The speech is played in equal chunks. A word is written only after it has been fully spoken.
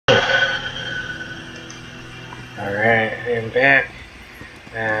Alright, I'm back.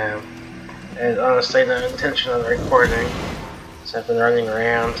 And honestly, no intention of recording. So I've been running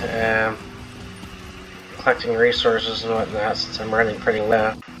around, collecting resources and whatnot since I'm running pretty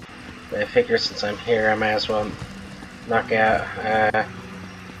low. But I figure since I'm here, I might as well knock out a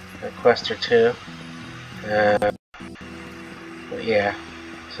quest or two. But yeah,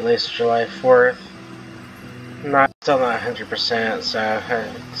 today's July 4th. Still not 100%, so I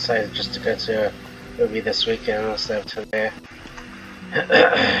decided just to go to a movie this weekend instead of today. Not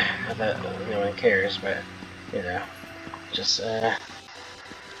that no one cares, but you know, just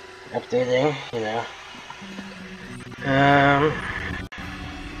updating, you know.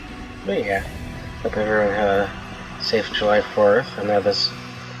 But yeah, hope everyone had a safe July 4th. I know this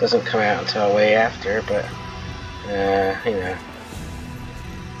doesn't come out until way after, but you know,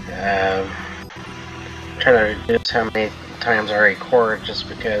 trying to reduce how many times I record just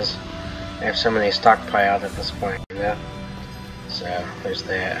because I have so many stockpiled at this point, you know. So there's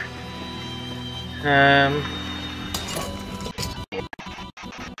that. I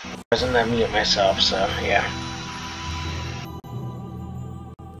wasn't gonna mute myself, so yeah.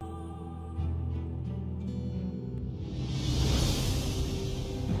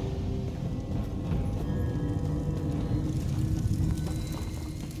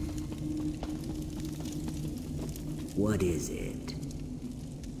 What is it?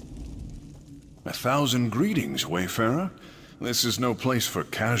 1,000 greetings, Wayfarer. This is no place for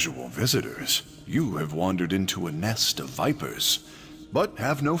casual visitors. You have wandered into a nest of vipers. But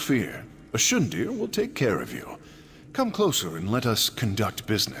have no fear. Ashundir will take care of you. Come closer and let us conduct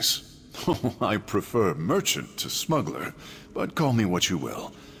business. Oh, I prefer merchant to smuggler, but call me what you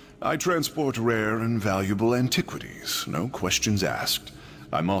will. I transport rare and valuable antiquities, no questions asked.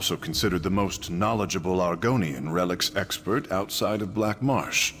 I'm also considered the most knowledgeable Argonian relics expert outside of Black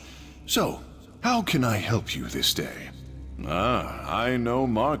Marsh. So, how can I help you this day? Ah, I know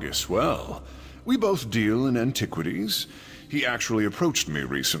Margus well. We both deal in antiquities. He actually approached me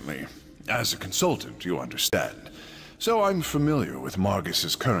recently. As a consultant, you understand. So I'm familiar with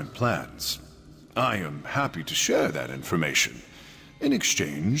Margus's current plans. I am happy to share that information. In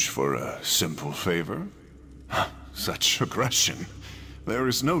exchange for a simple favor. Such aggression. There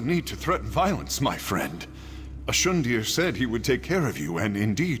is no need to threaten violence, my friend. Ashundir said he would take care of you, and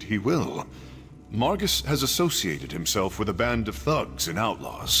indeed he will. Margus has associated himself with a band of thugs and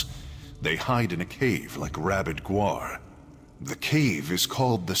outlaws. They hide in a cave like rabid guar. The cave is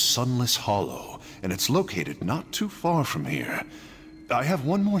called the Sunless Hollow, and it's located not too far from here. I have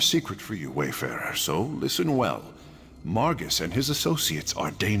one more secret for you, Wayfarer, so listen well. Margus and his associates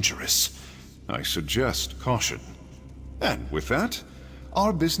are dangerous. I suggest caution. And with that,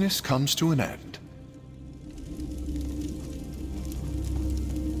 our business comes to an end.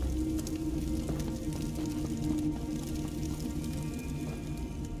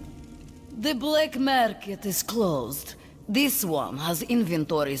 The black market is closed. This one has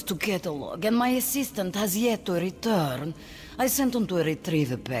inventories to catalog, and my assistant has yet to return. I sent him to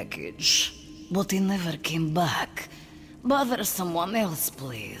retrieve a package, but he never came back. Bother someone else,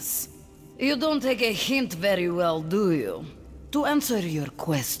 please. You don't take a hint very well, do you? To answer your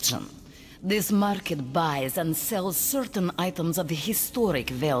question, this market buys and sells certain items of historic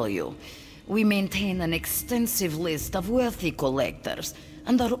value. We maintain an extensive list of wealthy collectors,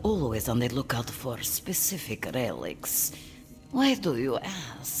 and are always on the lookout for specific relics. Why do you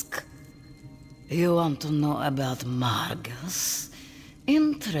ask? You want to know about Margus?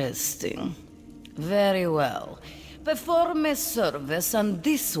 Interesting. Very well. Perform a service, and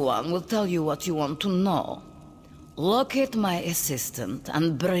this one will tell you what you want to know. Locate my assistant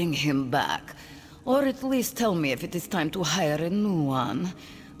and bring him back. Or at least tell me if it is time to hire a new one.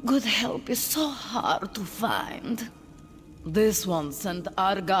 Good help is so hard to find. This one sent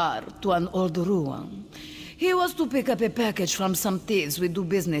Argar to an old ruin. He was to pick up a package from some thieves we do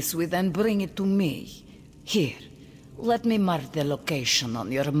business with and bring it to me. Here, let me mark the location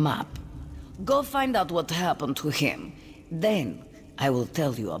on your map. Go find out what happened to him. Then, I will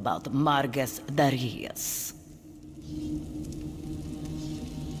tell you about Margus Darius.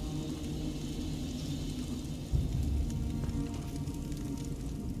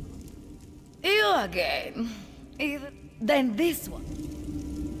 You again. Then this one.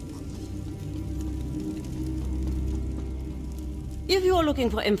 If you're looking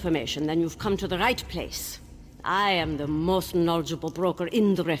for information, then you've come to the right place. I am the most knowledgeable broker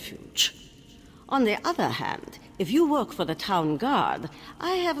in the refuge. On the other hand, if you work for the town guard,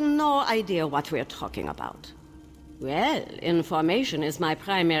 I have no idea what we're talking about. Well, information is my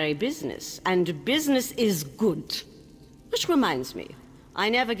primary business, and business is good. Which reminds me, I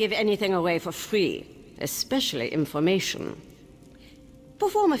never give anything away for free. especially information.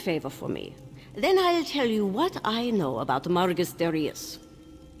 Perform a favor for me. Then I'll tell you what I know about Margus Darius.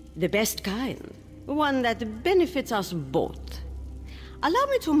 The best kind. One that benefits us both. Allow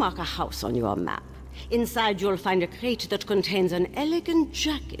me to mark a house on your map. Inside you'll find a crate that contains an elegant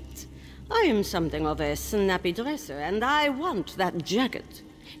jacket. I am something of a snappy dresser, and I want that jacket.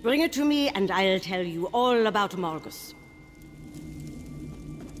 Bring it to me, and I'll tell you all about Margus.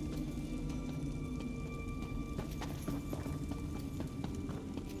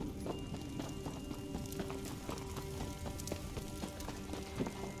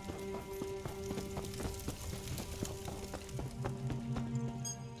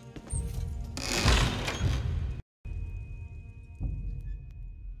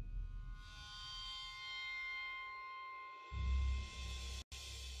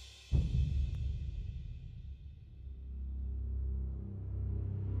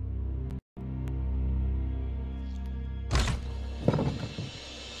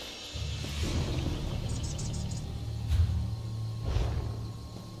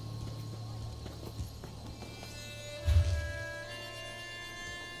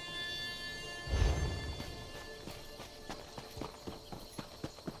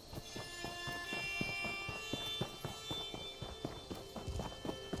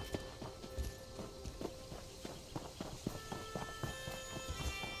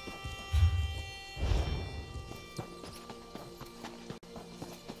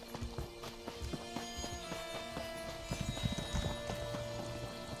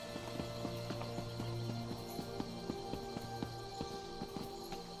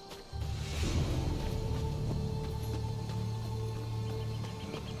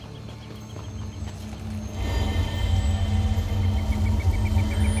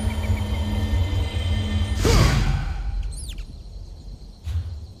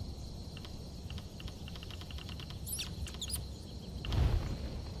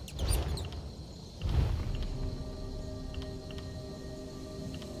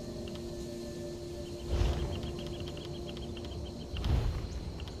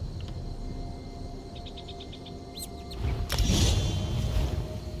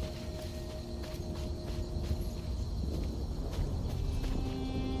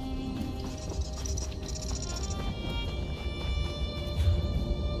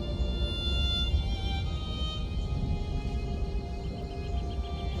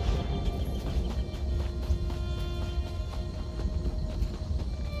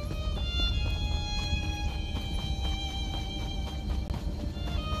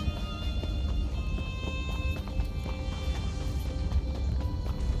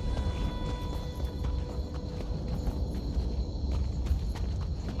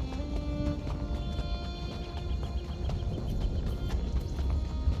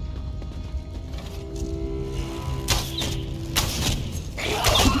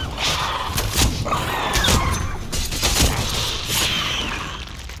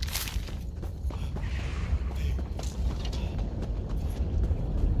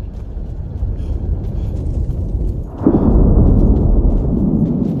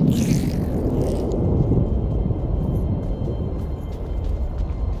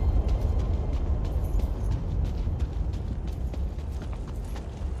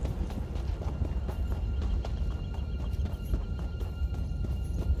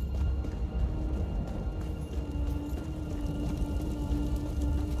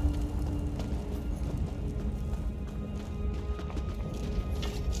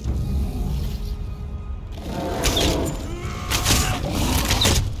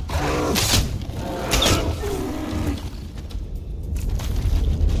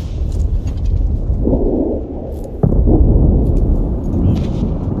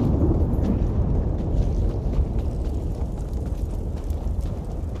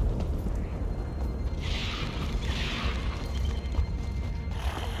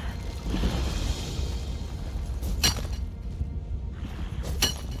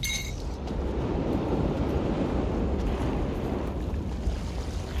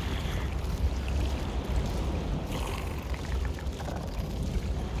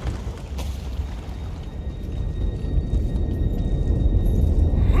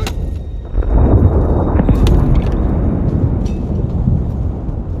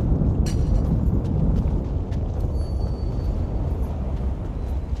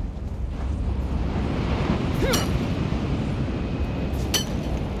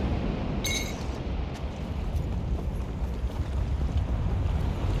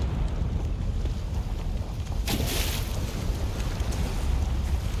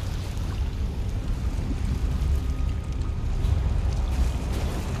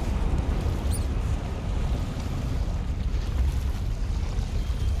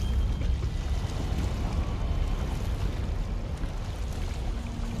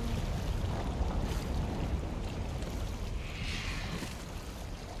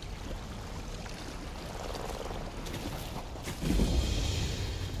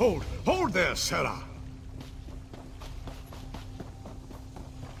 Hold there, Sarah!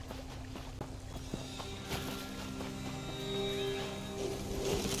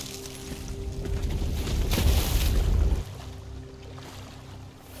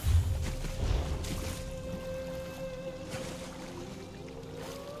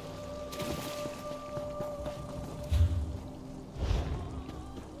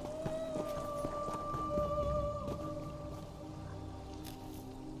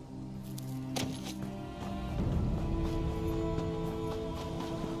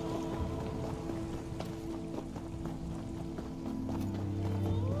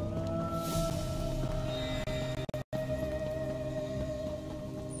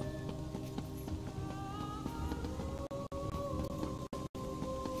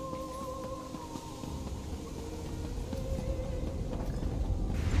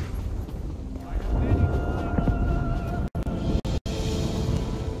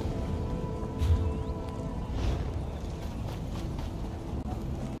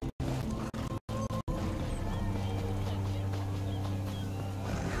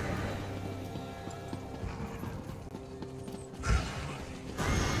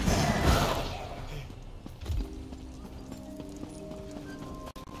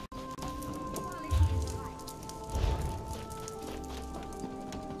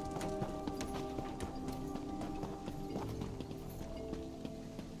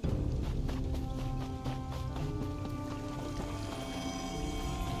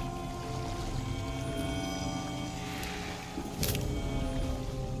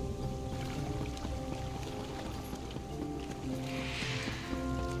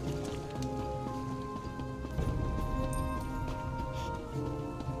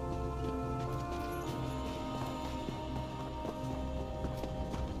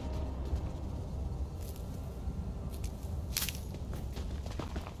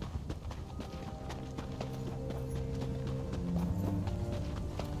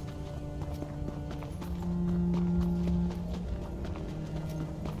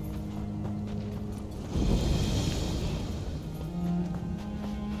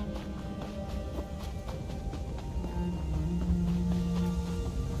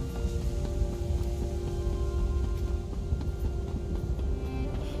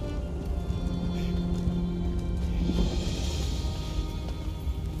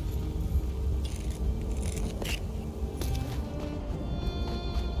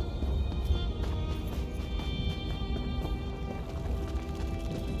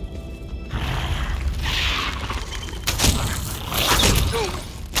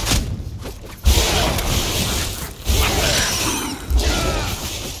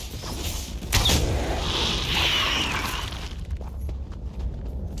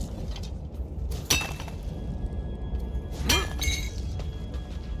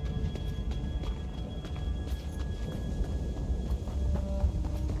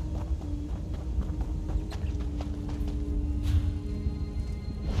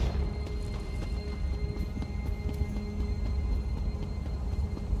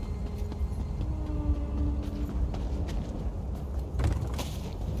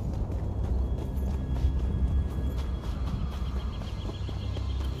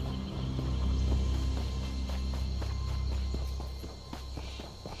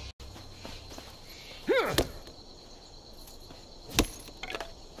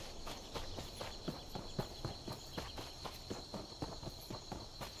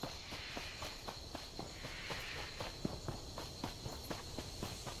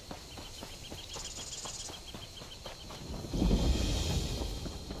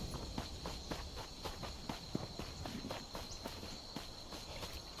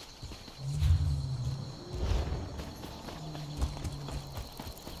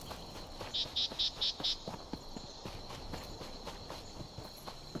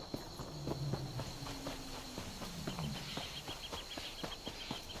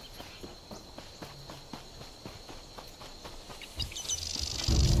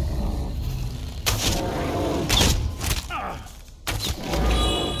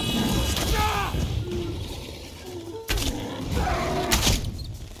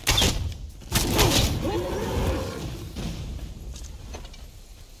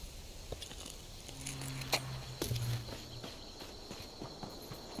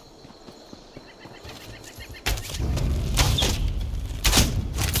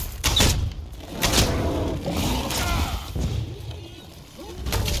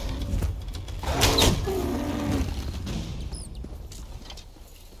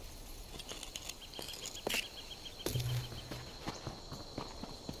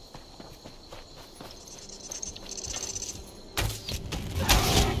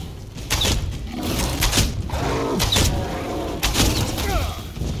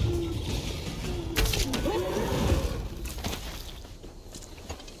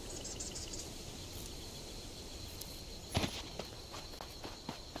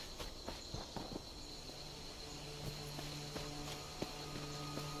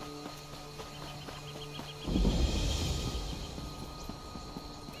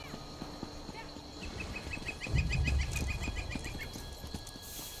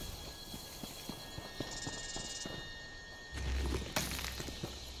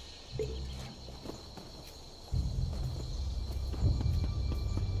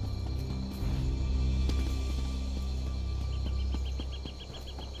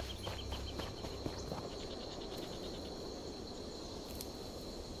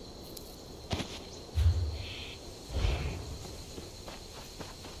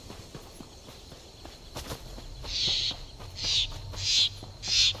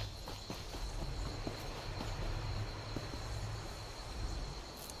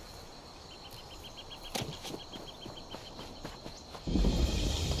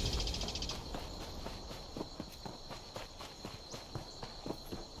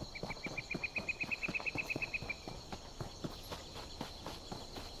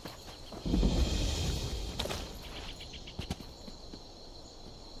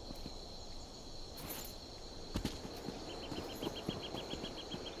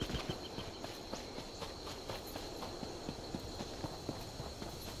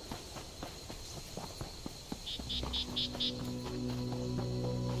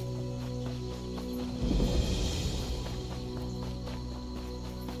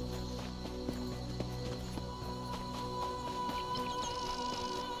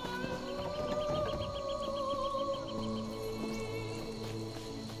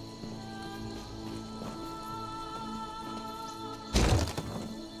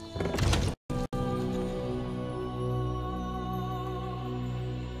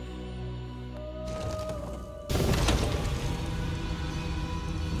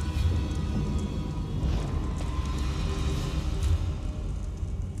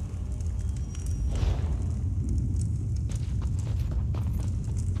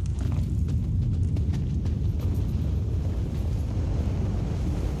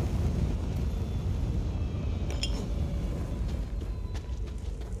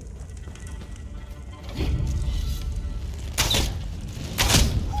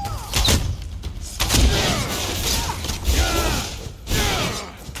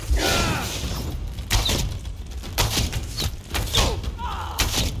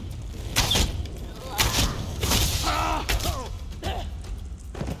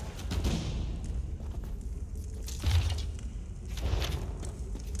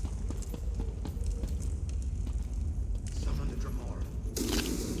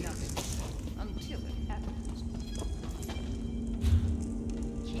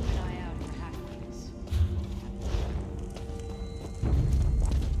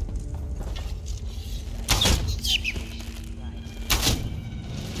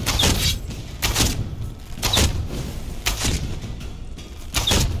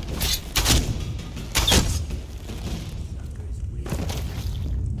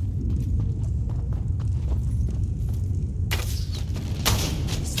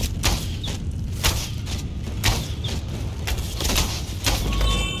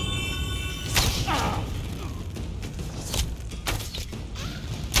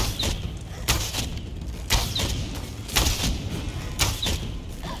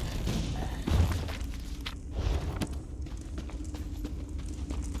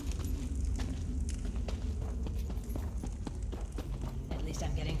 least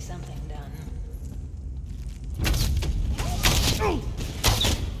I'm getting something done.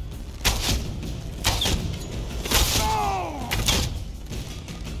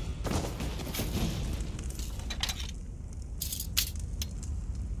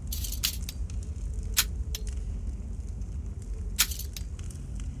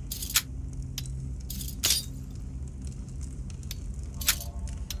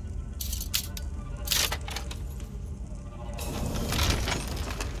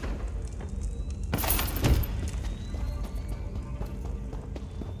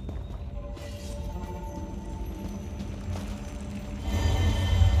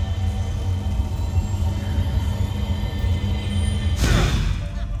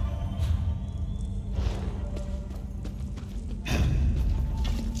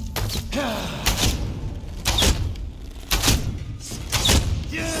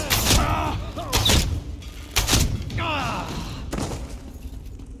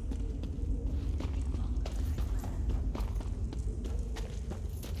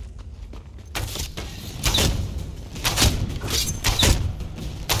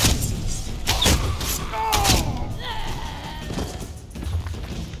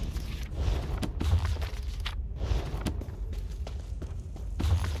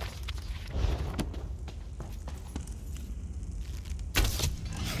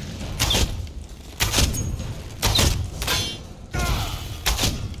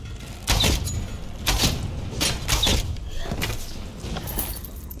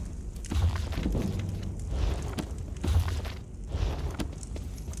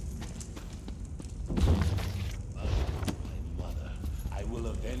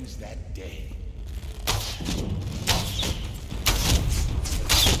 That day.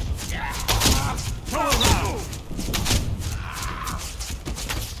 Go around!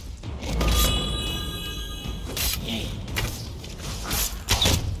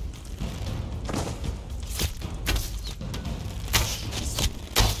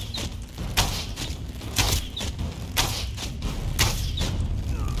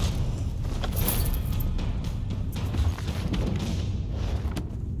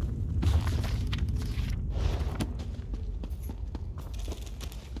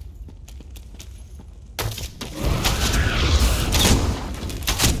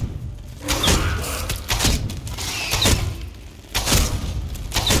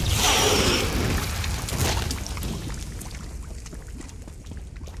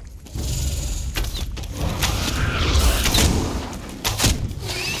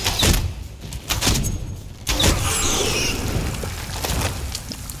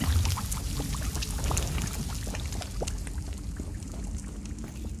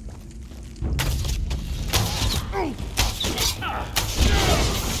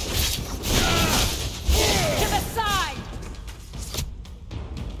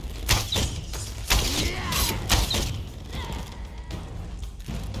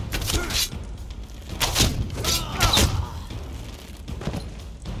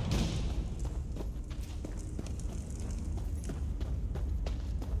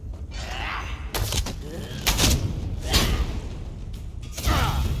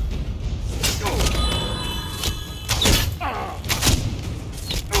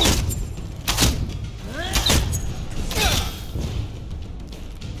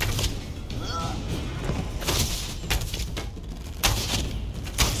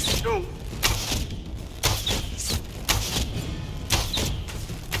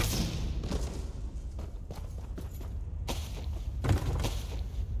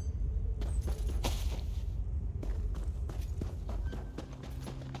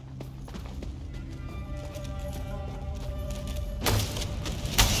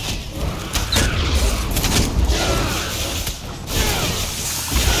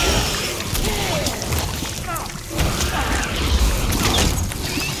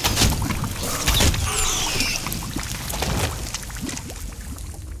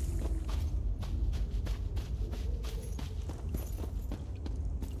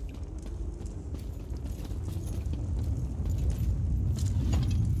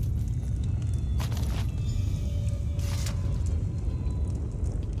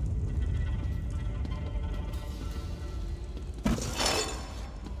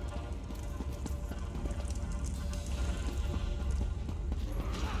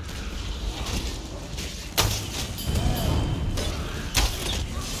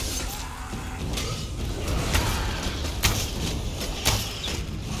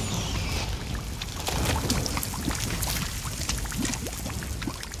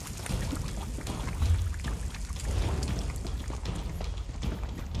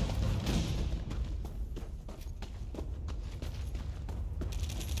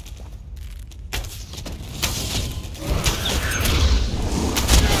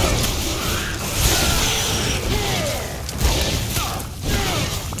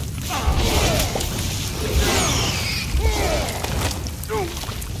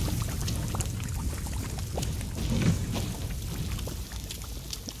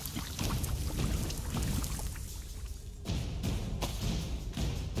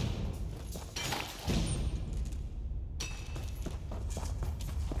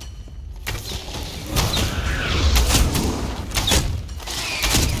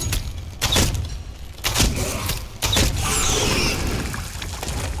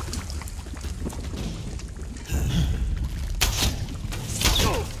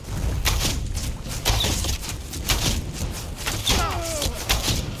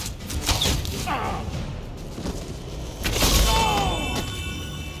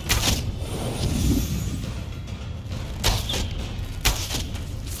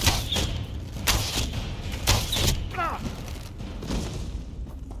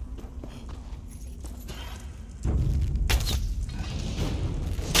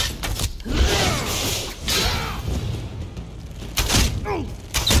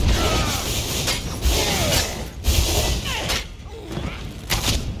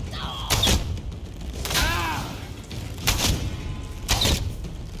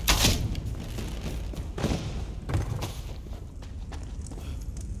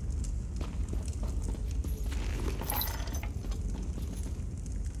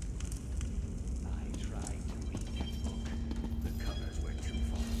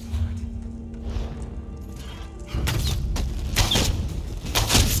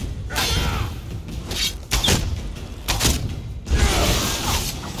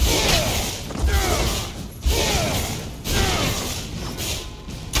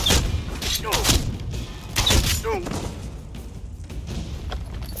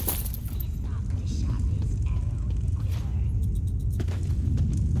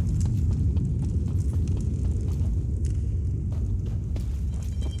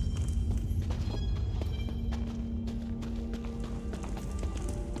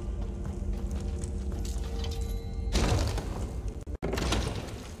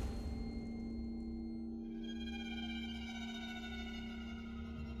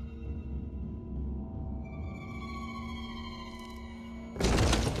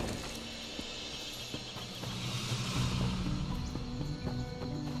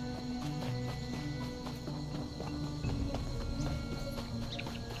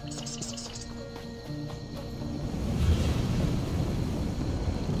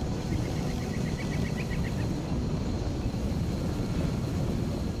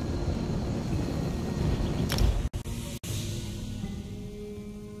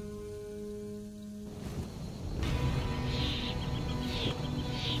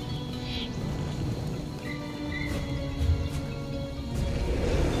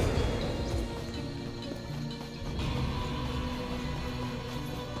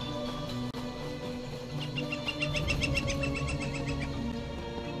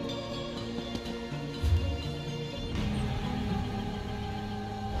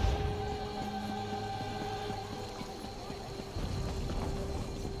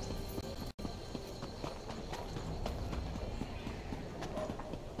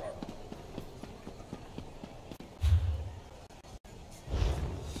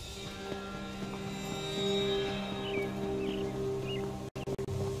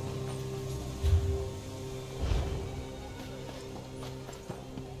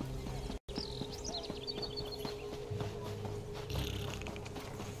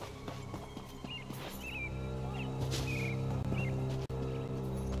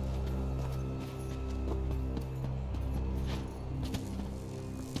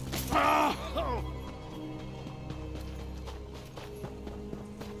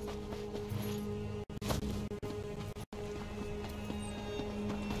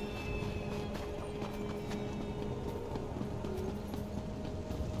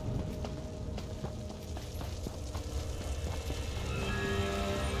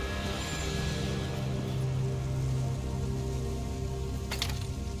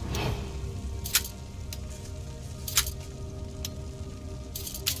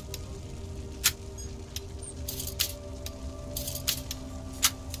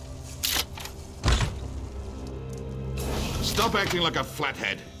 Stop acting like a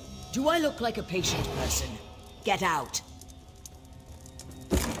flathead. Do I look like a patient person? Get out.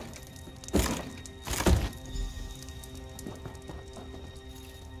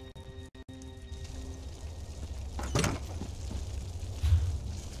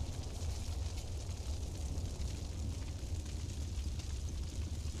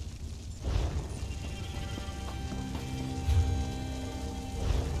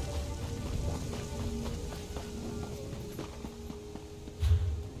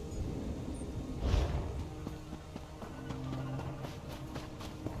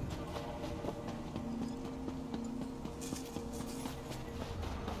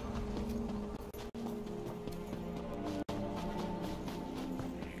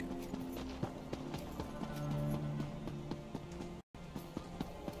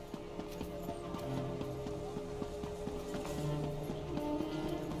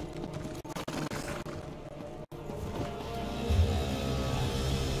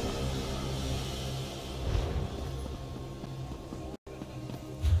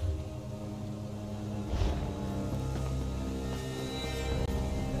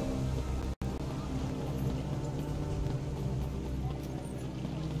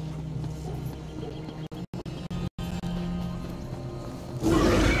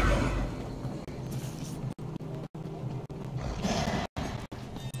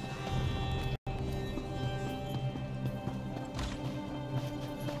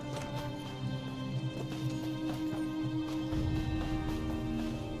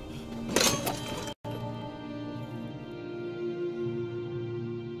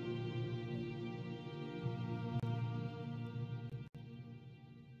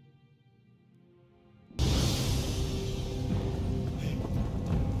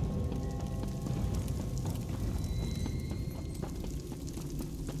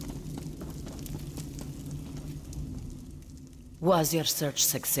 Was your search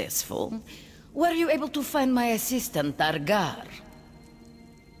successful? Were you able to find my assistant, Argar?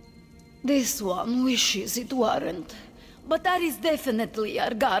 This one wishes it weren't, but that is definitely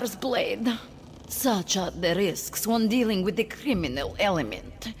Argar's blade. Such are the risks when dealing with the criminal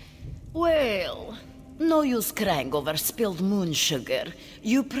element. Well, no use crying over spilled moon sugar.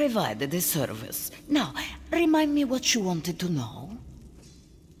 You provided the service. Now, remind me what you wanted to know.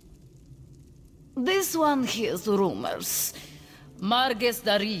 This one hears rumors. Margus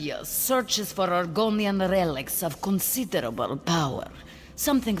Darius searches for Argonian relics of considerable power.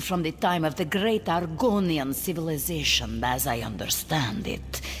 Something from the time of the great Argonian civilization, as I understand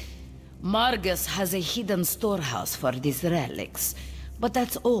it. Margus has a hidden storehouse for these relics, but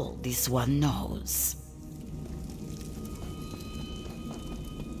that's all this one knows.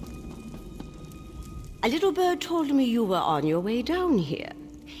 A little bird told me you were on your way down here.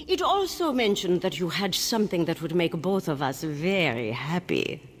 It also mentioned that you had something that would make both of us very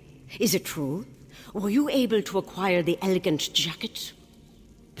happy. Is it true? Were you able to acquire the elegant jacket?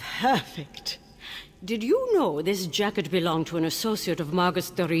 Perfect. Did you know this jacket belonged to an associate of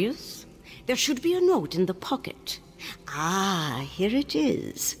Margus Darius? There should be a note in the pocket. Ah, here it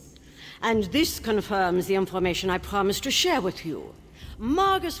is. And this confirms the information I promised to share with you.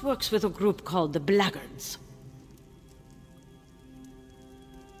 Margus works with a group called the Blackguards.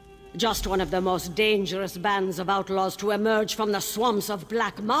 Just one of the most dangerous bands of outlaws to emerge from the swamps of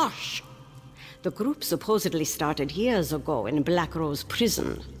Black Marsh. The group supposedly started years ago in Black Rose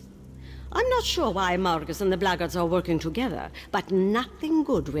Prison. I'm not sure why Margus and the Blackguards are working together, but nothing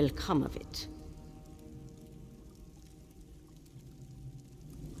good will come of it.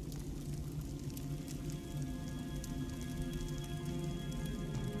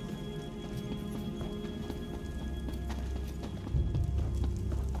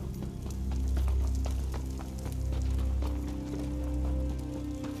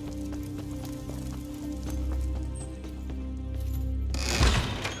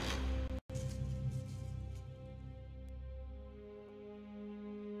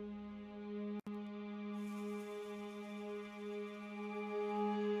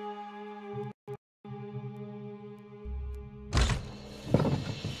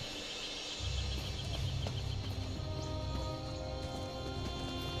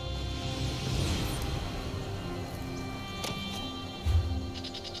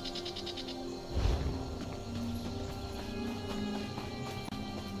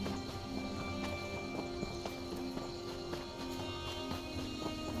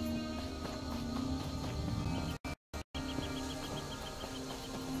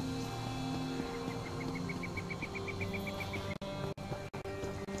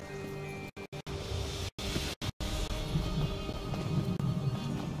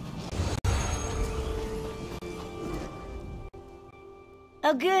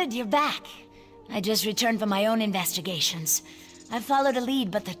 Oh good, you're back. I just returned from my own investigations. I followed a lead,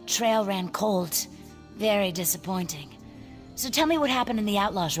 but the trail ran cold. Very disappointing. So tell me what happened in the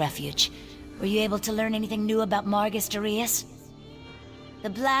Outlaws' Refuge. Were you able to learn anything new about Margus Darius? The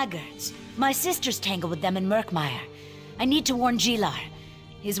Blackguards. My sisters tangle with them in Murkmire. I need to warn Gilar.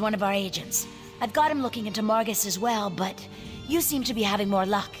 He's one of our agents. I've got him looking into Margus as well, but you seem to be having more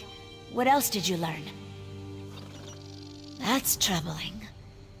luck. What else did you learn? That's troubling.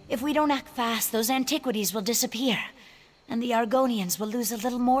 If we don't act fast, those antiquities will disappear, and the Argonians will lose a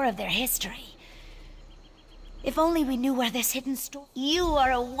little more of their history. If only we knew where this hidden store... You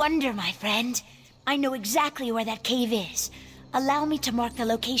are a wonder, my friend. I know exactly where that cave is. Allow me to mark the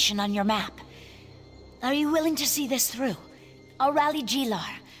location on your map. Are you willing to see this through? I'll rally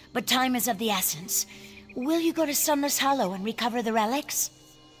Gilar, but time is of the essence. Will you go to Sunless Hollow and recover the relics?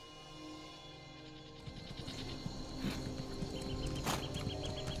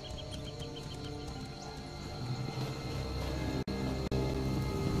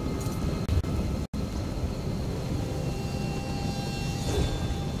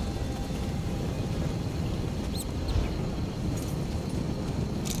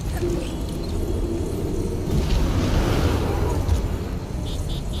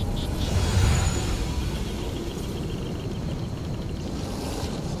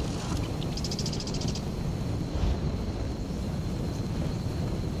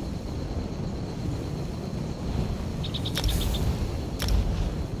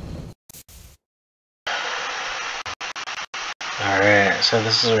 Alright, so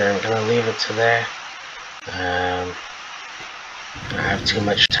this is where I'm going to leave it today. I have too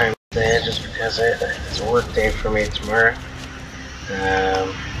much time today just because it's a work day for me tomorrow.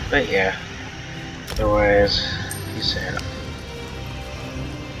 But yeah, otherwise, peace out.